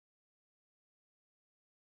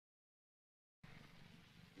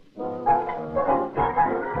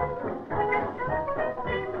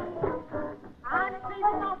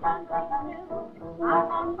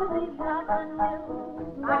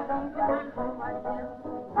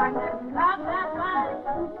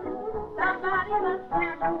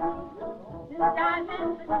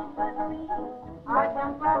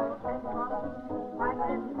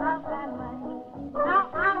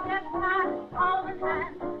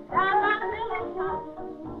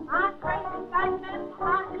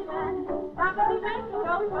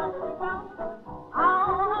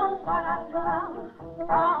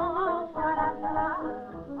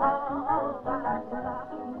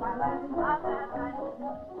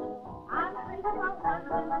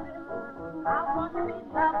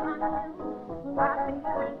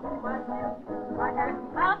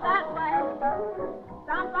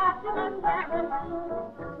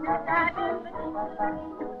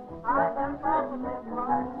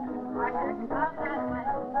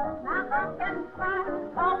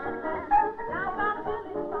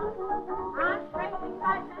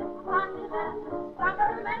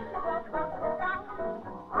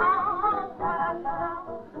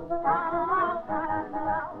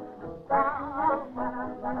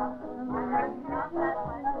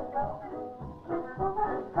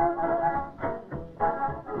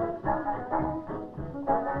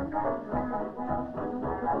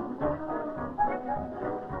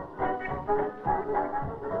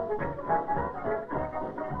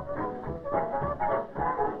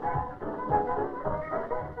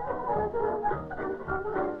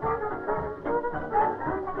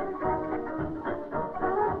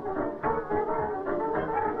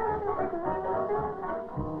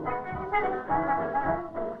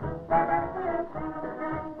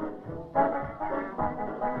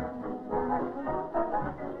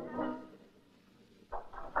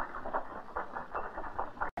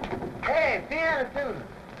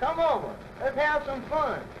Come over. Let's have some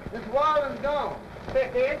fun. Miss Walden's gone.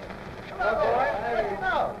 Kid? Hello, boy.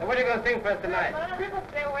 Hello. And what are you going to sing for us tonight? People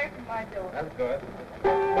stay away from my door. That's good.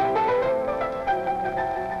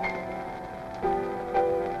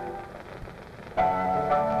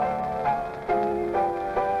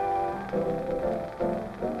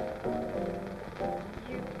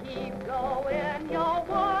 You keep going your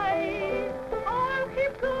way. I'll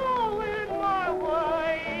keep going my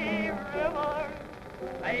way. River,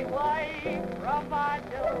 stay away from my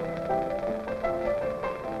door.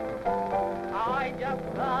 I just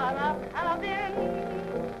got a cabin.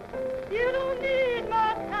 You don't need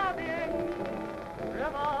my cabin.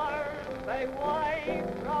 River, stay away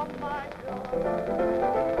from my door.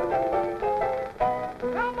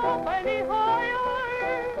 Come up any higher.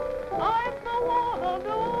 I'm the one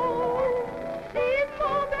alone. Leave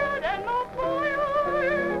my bed and my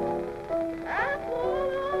fire. That's all.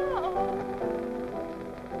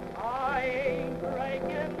 I ain't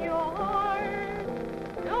breaking your heart.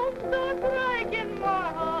 Don't start breaking my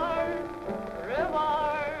heart. River,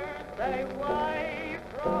 stay away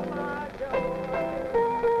from my door.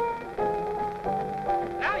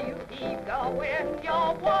 Now you keep going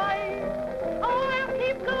your way. I'll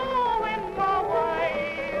keep going my way.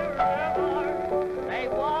 River, stay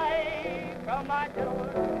away from my door.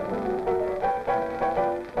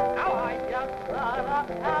 Now I just got a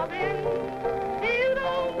cabin. You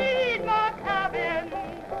don't need my cabin.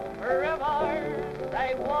 River,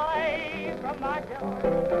 stay away from my door.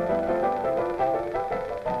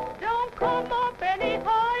 Don't come up any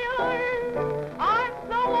higher. I'm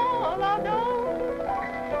so all alone.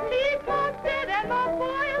 Leave my bed and my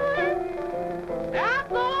fire.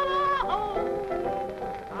 That's all I own.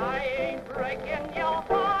 I ain't breaking your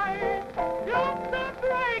heart. Don't stop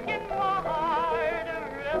breaking my heart.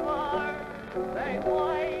 River, stay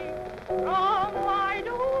away from my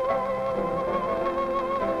door.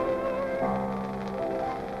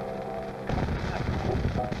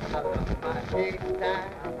 My jig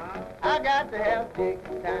time. I got to have jig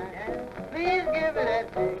time. Please give me that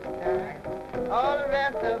jig time. All the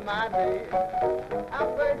rest of my days. I'm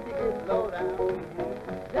first to get low down.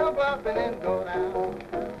 Jump up and then go down.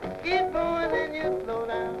 Keep going and you slow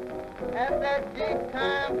down. At that jig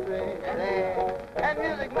time train. That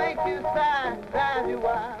music makes you sigh, drives you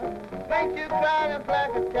wild. Makes you cry just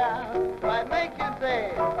like a child. Might make you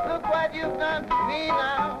say, look what you've done to me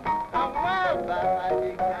now. I'm wild about my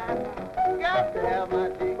jig time. Got to have my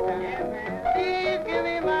jig time. Please give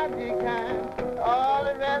me my jig time. All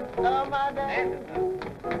the rest of my days.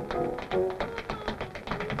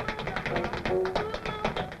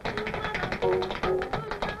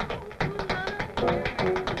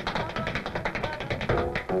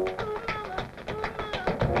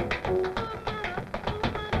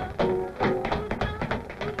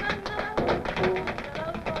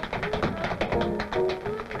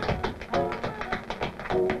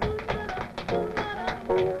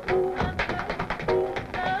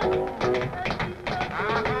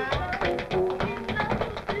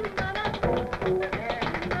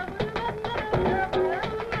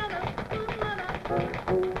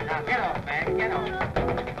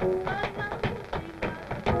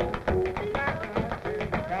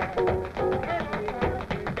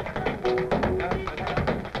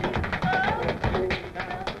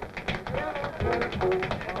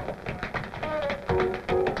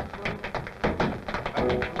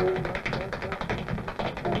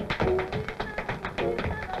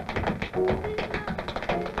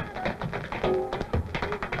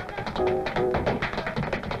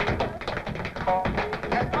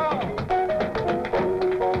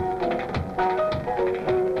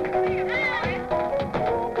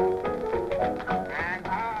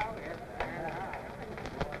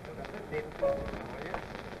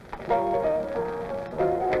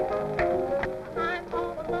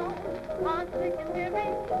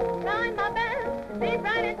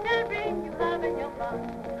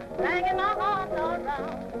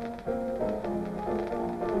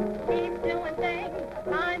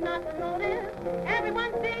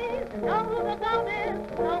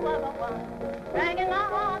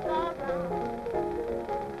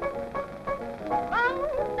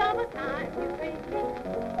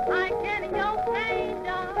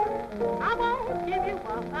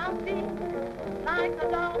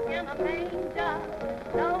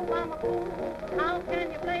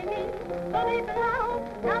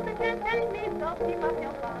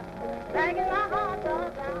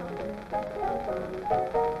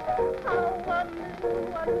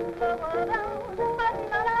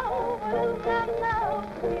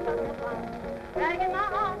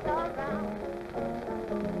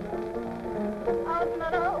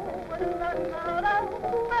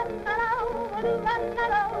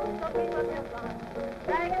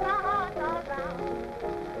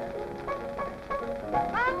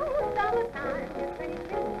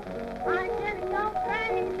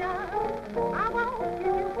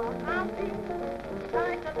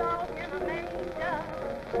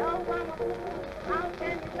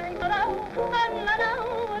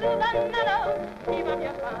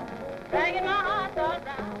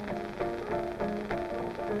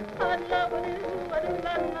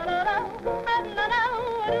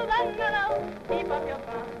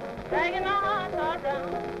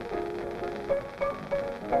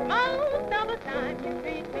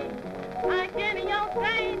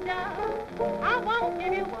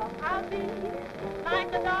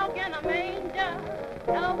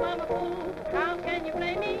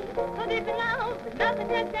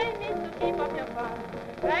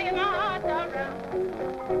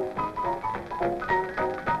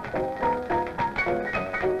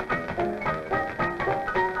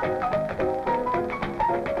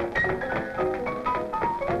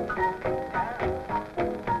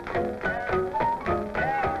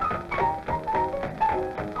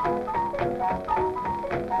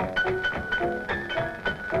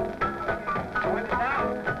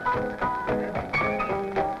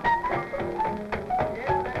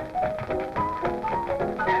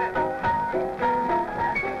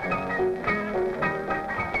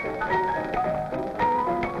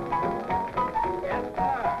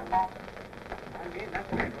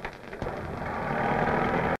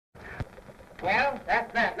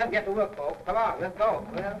 Get to work, folks. Come on, let's go.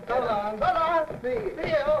 Well, so long. So long. See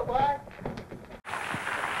you, old boy.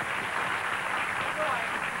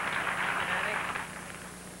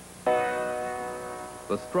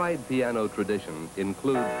 The stride piano tradition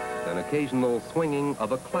includes an occasional swinging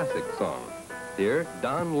of a classic song. Here,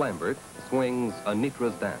 Don Lambert swings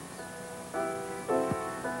Anitra's Dance.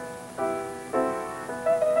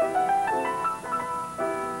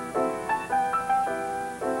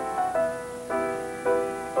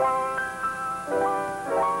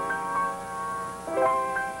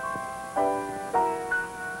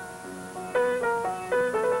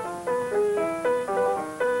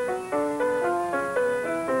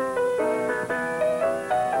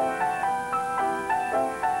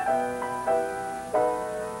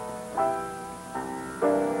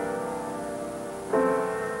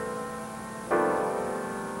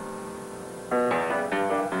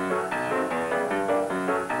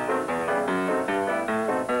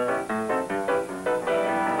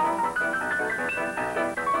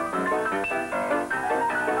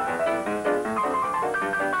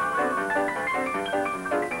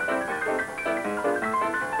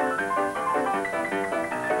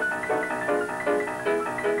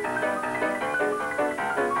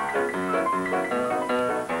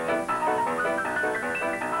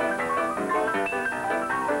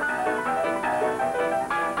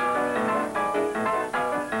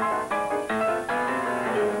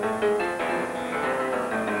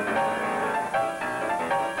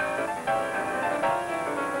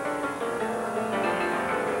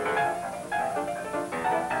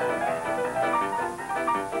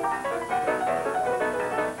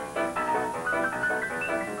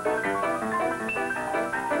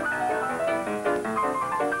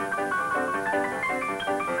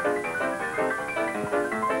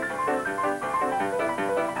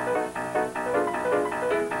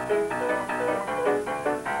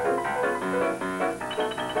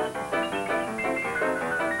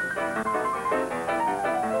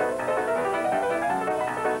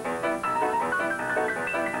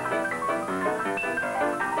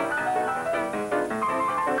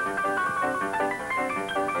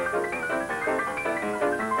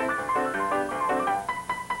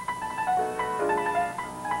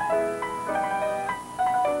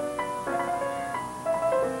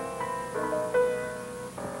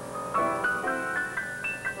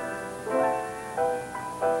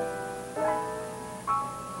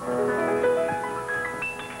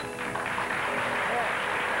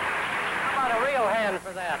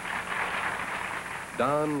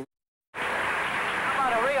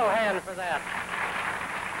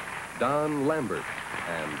 Don Lambert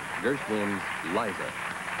and Gershwin's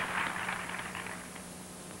Liza.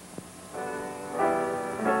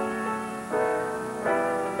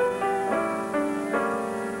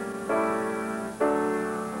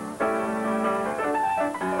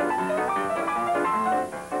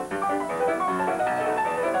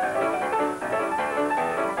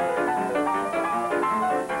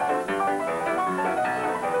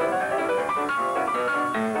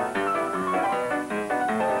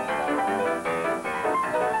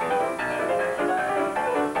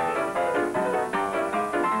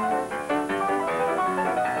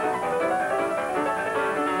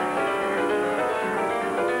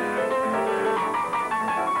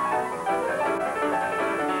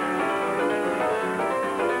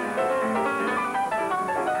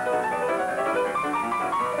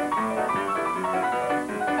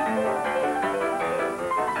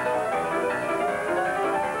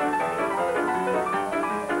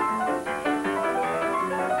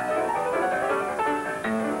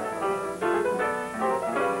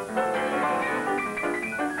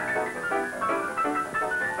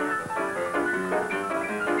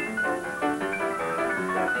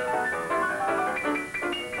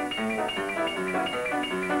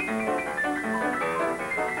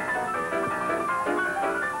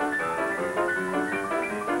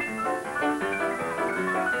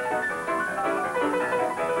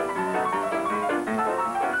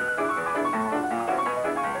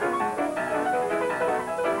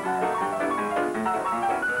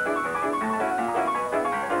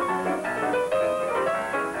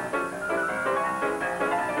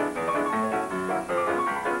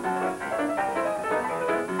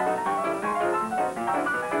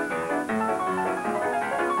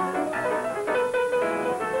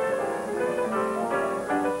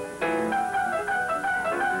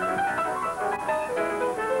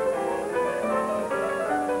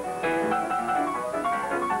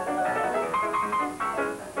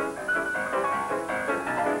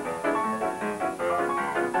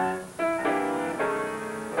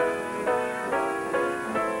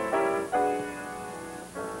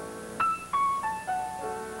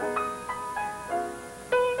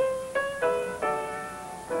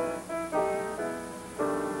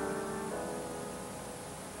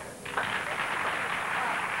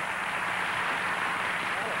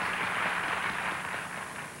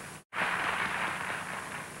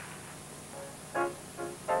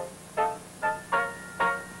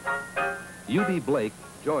 U.B. Blake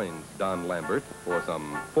joins Don Lambert for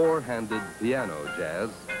some four-handed piano jazz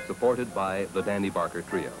supported by the Danny Barker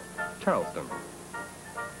Trio. Charleston.